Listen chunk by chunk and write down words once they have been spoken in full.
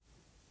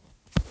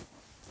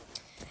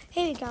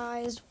Hey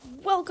guys,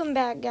 welcome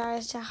back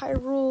guys to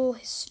Hyrule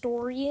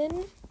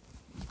Historian,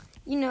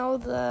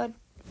 the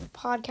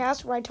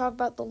podcast where I talk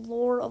about the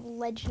lore of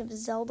Legend of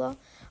Zelda.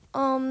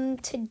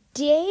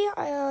 Today,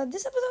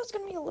 this episode is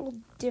going to be a little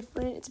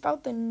different. It's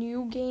about the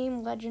new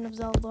game, Legend of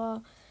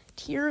Zelda,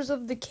 Tears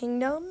of the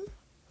Kingdom,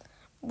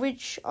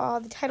 which,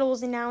 the title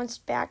was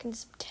announced back in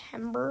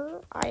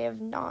September. I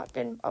have not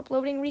been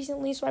uploading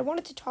recently, so I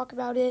wanted to talk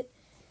about it,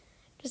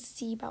 just to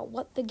see about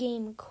what the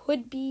game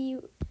could be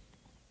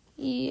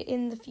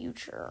in the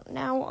future.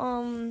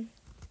 Now,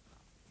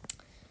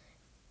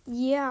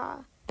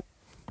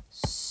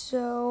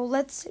 so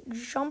let's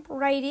jump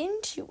right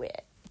into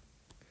it.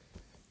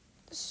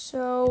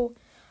 So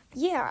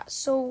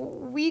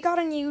we got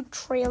a new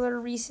trailer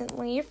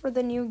recently for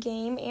the new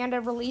game and a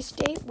release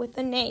date with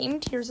the name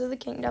Tears of the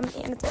Kingdom,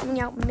 and it's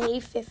coming out May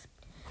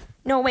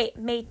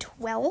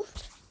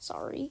 12th,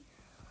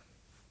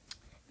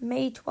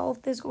 May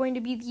 12th is going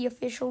to be the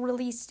official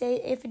release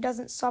date if it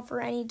doesn't suffer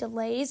any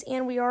delays,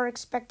 and we are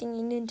expecting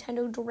a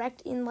Nintendo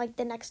Direct in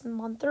the next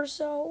month or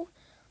so.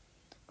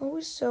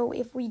 So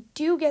if we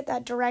do get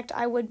that Direct,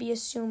 I would be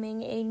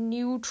assuming a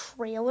new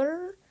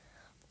trailer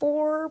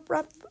for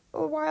Breath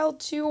of the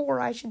Wild 2,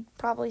 or I should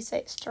probably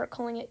start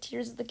calling it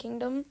Tears of the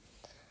Kingdom,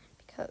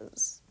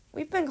 because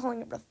we've been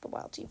calling it Breath of the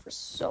Wild 2 for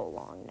so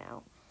long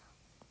now.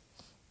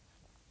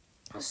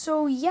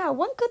 So,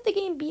 what could the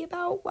game be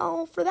about?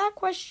 Well, for that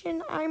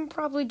question, I'm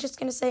probably just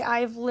going to say I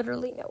have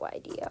literally no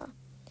idea.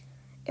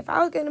 If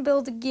I was going to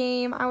build a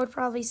game, I would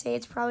probably say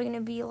it's probably going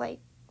to be,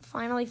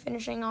 finally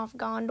finishing off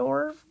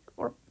Gondorf,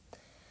 or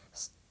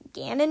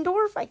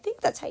Ganondorf? I think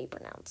that's how you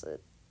pronounce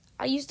it.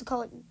 I used to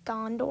call it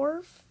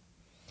Gondorf,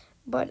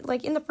 but,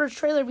 in the first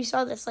trailer, we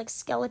saw this,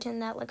 skeleton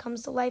that,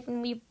 comes to life,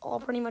 and we all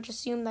pretty much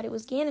assumed that it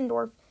was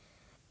Ganondorf,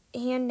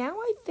 and now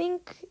I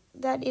think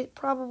that it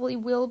probably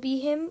will be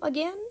him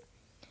again.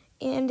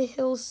 And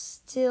he'll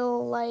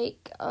still,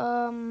 how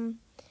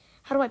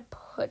do I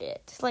put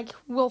it?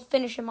 We'll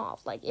finish him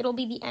off. It'll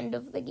be the end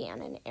of the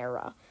Ganon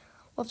era.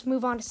 We'll have to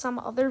move on to some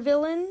other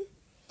villain,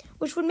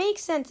 which would make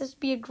sense. This would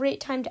be a great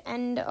time to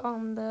end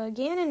the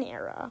Ganon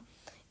era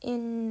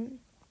in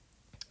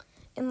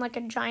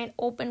a giant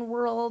open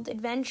world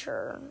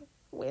adventure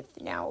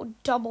with now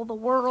double the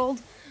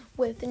world,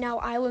 with now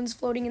islands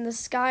floating in the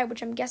sky,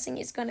 which I'm guessing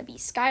is going to be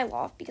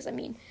Skyloft, because,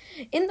 in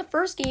the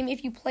first game,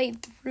 if you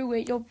played through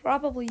it, you'll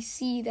probably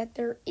see that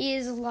there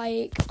is,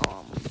 there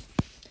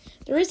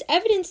is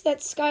evidence that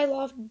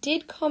Skyloft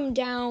did come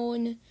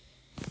down,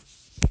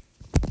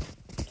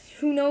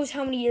 who knows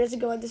how many years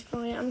ago at this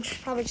point. I'm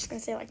probably just going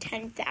to say,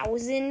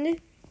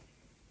 10,000.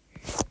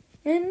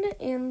 And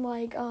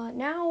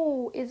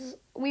now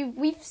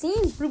we've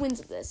seen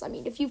ruins of this.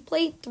 If you've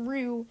played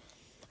through,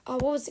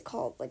 what was it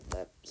called?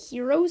 The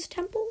Heroes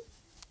Temple?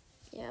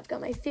 Yeah, I've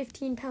got my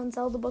 15-pound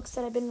Zelda books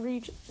that I've been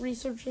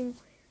researching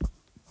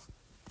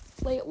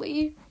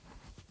lately.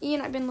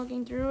 And I've been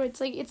looking through.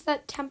 It's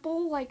that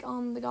temple,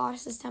 the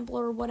Goddess's Temple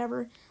or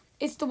whatever.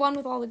 It's the one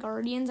with all the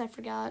guardians. I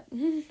forgot.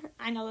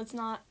 I know that's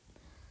not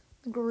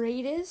the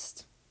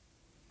greatest.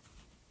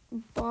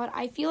 But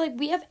I feel like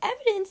we have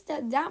evidence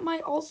that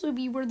might also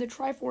be where the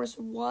Triforce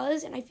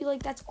was. And I feel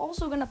like that's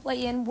also going to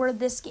play in where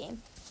this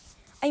game.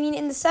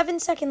 In the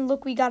 7-second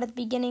look we got at the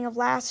beginning of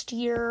last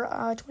year,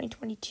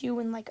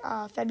 2022, in,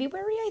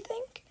 February, I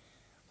think,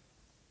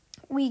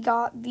 we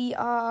got the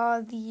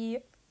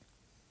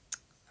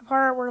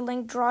part where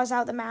Link draws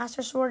out the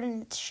Master Sword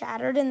and it's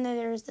shattered, and then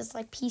there's this,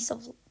 piece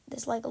of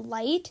this,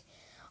 light.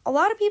 A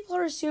lot of people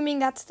are assuming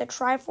that's the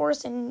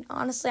Triforce, and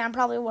honestly, I'm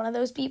probably one of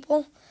those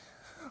people.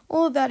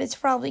 That it's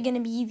probably going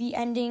to be the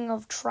ending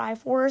of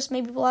Triforce.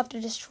 Maybe we'll have to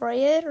destroy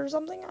it or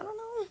something, I don't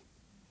know.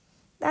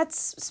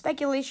 That's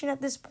speculation at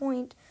this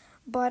point,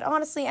 but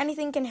honestly,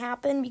 anything can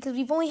happen, because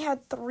we've only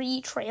had 3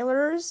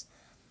 trailers,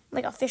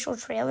 official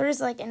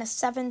trailers, in a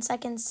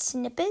 7-second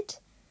snippet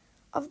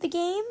of the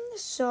game,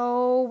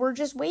 so we're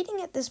just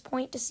waiting at this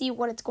point to see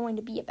what it's going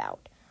to be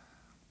about.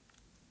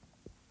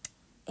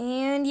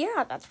 And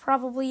that's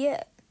probably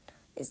it,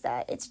 is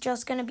that it's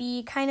just going to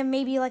be kind of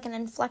maybe an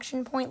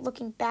inflection point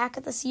looking back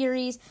at the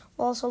series,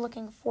 while also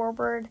looking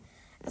forward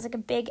as a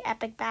big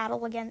epic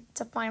battle again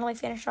to finally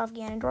finish off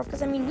Ganondorf,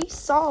 because we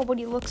saw what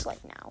he looks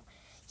like now.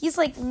 He's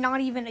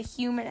not even a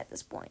human at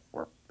this point,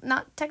 or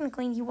not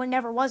technically. He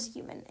never was a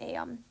human. A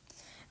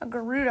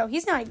Gerudo.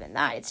 He's not even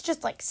that. It's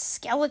just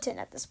skeleton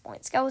at this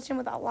point. Skeleton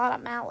with a lot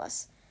of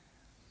malice.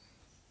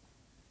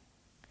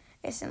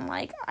 And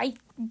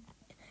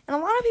a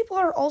lot of people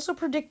are also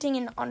predicting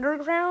an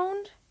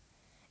underground.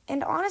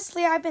 And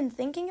honestly, I've been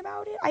thinking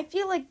about it. I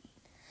feel like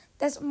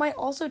that might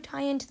also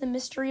tie into the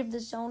mystery of the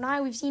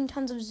Zonai. We've seen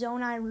tons of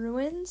Zonai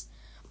ruins,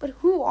 but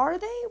who are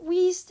they?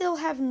 We still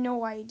have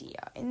no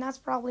idea, and that's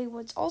probably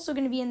what's also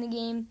going to be in the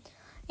game.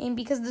 And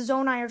because the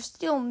Zonai are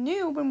still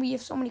new, when we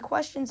have so many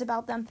questions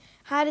about them,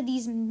 how did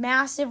these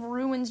massive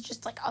ruins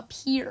just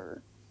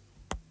appear?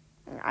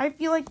 I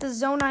feel like the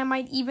Zonai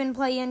might even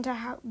play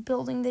into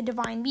building the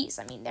Divine Beast.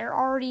 They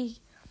already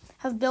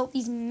have built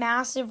these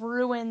massive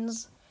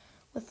ruins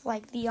with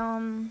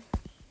the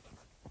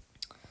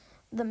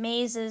the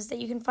mazes that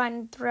you can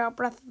find throughout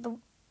Breath of the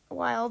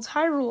Wild's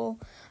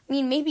Hyrule. I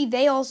mean, maybe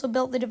they also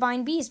built the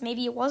Divine Beast.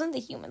 Maybe it wasn't the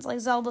humans, like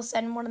Zelda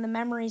said in one of the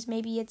memories.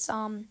 Maybe it's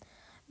the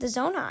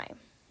Zonai.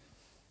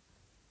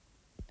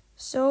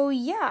 So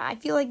yeah, I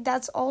feel like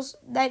that's also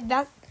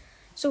that.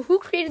 So who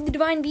created the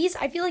Divine Beast?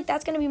 I feel like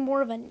that's gonna be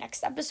more of a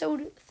next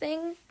episode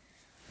thing.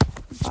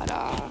 But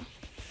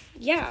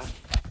yeah.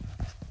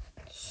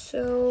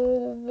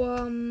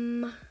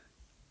 So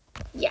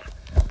yeah.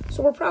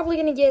 So we're probably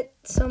gonna get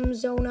some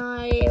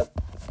Zonai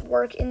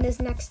work in this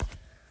next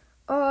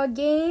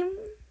game,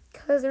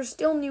 because there's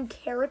still new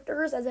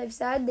characters. As I've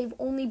said, they've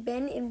only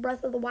been in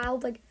Breath of the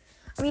Wild.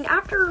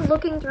 After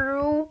looking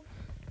through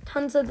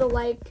tons of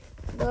the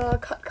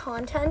cut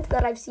content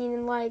that I've seen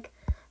in the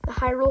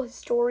Hyrule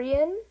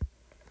Historian,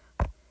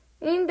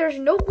 there's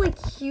no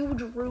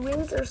huge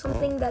ruins or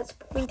something that's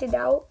pointed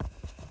out.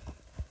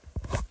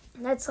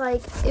 That's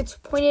it's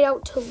pointed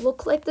out to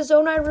look like the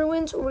Zonai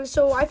ruins.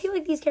 So I feel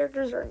like these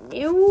characters are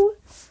new.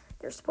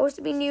 They're supposed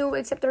to be new,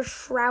 except they're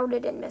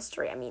shrouded in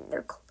mystery.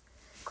 They're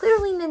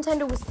clearly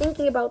Nintendo was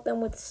thinking about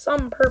them with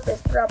some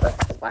purpose throughout Breath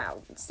of the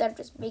Wild, instead of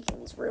just making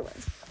these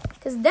ruins.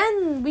 Because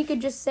then we could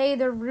just say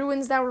they're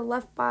ruins that were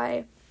left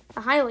by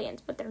the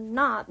Hylians, but they're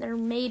not. They're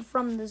made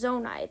from the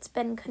Zonai. It's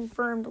been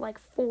confirmed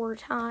 4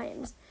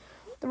 times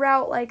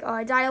throughout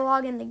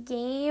dialogue in the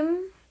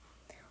game.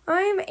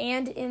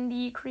 And in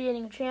the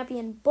Creating a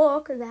Champion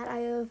book that I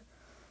have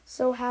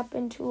so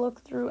happened to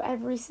look through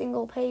every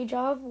single page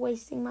of,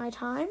 wasting my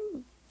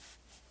time.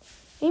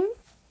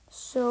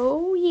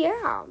 So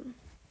yeah,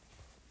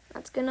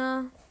 that's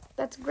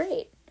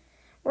great.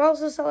 We're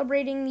also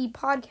celebrating the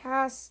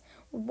podcast's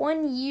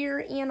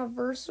 1-year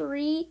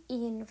anniversary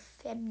in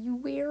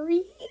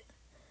February,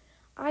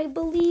 I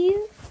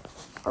believe.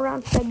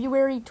 Around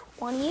February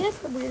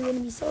 20th, we're going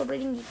to be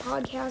celebrating the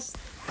podcast's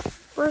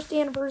first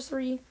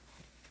anniversary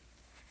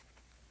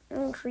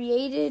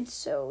created,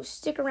 so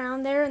stick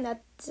around there, and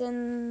that's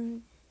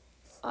in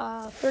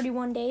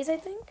 31 days, I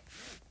think.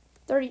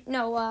 30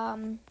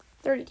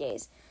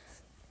 days.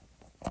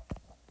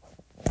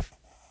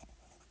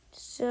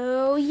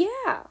 So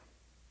yeah.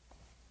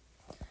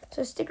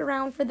 So stick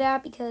around for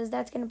that, because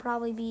that's going to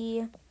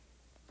probably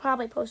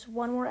post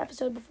one more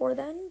episode before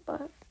then,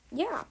 but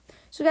yeah.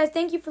 So guys,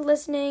 thank you for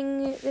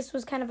listening. This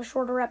was kind of a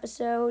shorter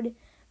episode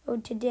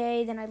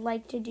today than I'd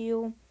like to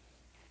do.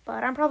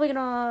 But I'm probably going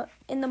to,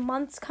 in the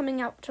months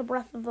coming up to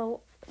Breath of the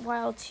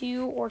Wild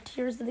 2 or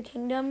Tears of the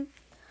Kingdom,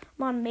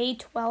 I'm on May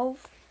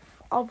 12th.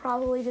 I'll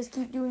probably just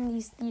keep doing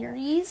these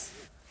theories.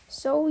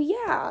 So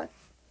yeah,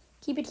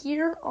 keep it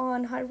here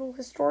on Hyrule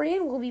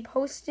Historian. We'll be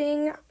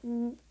posting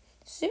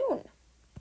soon.